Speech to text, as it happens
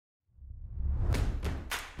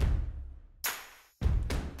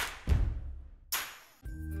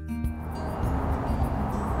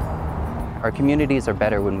Our communities are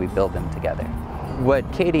better when we build them together.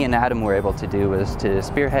 What Katie and Adam were able to do was to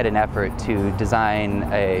spearhead an effort to design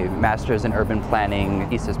a Masters in Urban Planning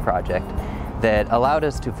thesis project that allowed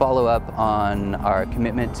us to follow up on our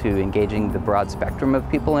commitment to engaging the broad spectrum of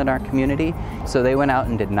people in our community. So they went out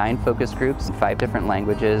and did 9 focus groups in 5 different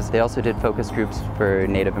languages. They also did focus groups for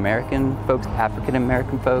Native American folks, African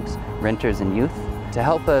American folks, renters and youth, to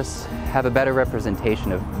help us have a better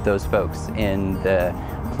representation of those folks in the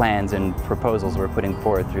plans and proposals we're putting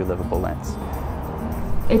forward through Livable Lents.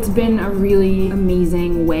 It's been a really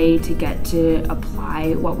amazing way to get to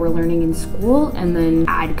apply what we're learning in school and then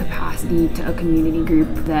add capacity to a community group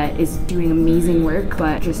that is doing amazing work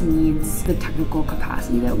but just needs the technical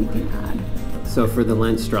capacity that we can add. So for the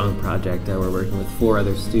Lents Strong project, we're working with 4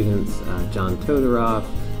 other students, John Todorov,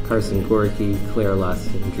 Carson Gorky, Claire Luss,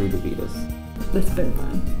 and Drew DeVitas. It's been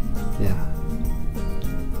fun. Yeah.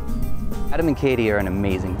 Adam and Katie are an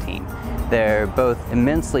amazing team. They're both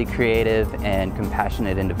immensely creative and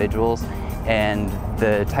compassionate individuals, and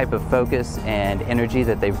the type of focus and energy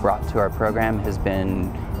that they've brought to our program has been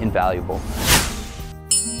invaluable.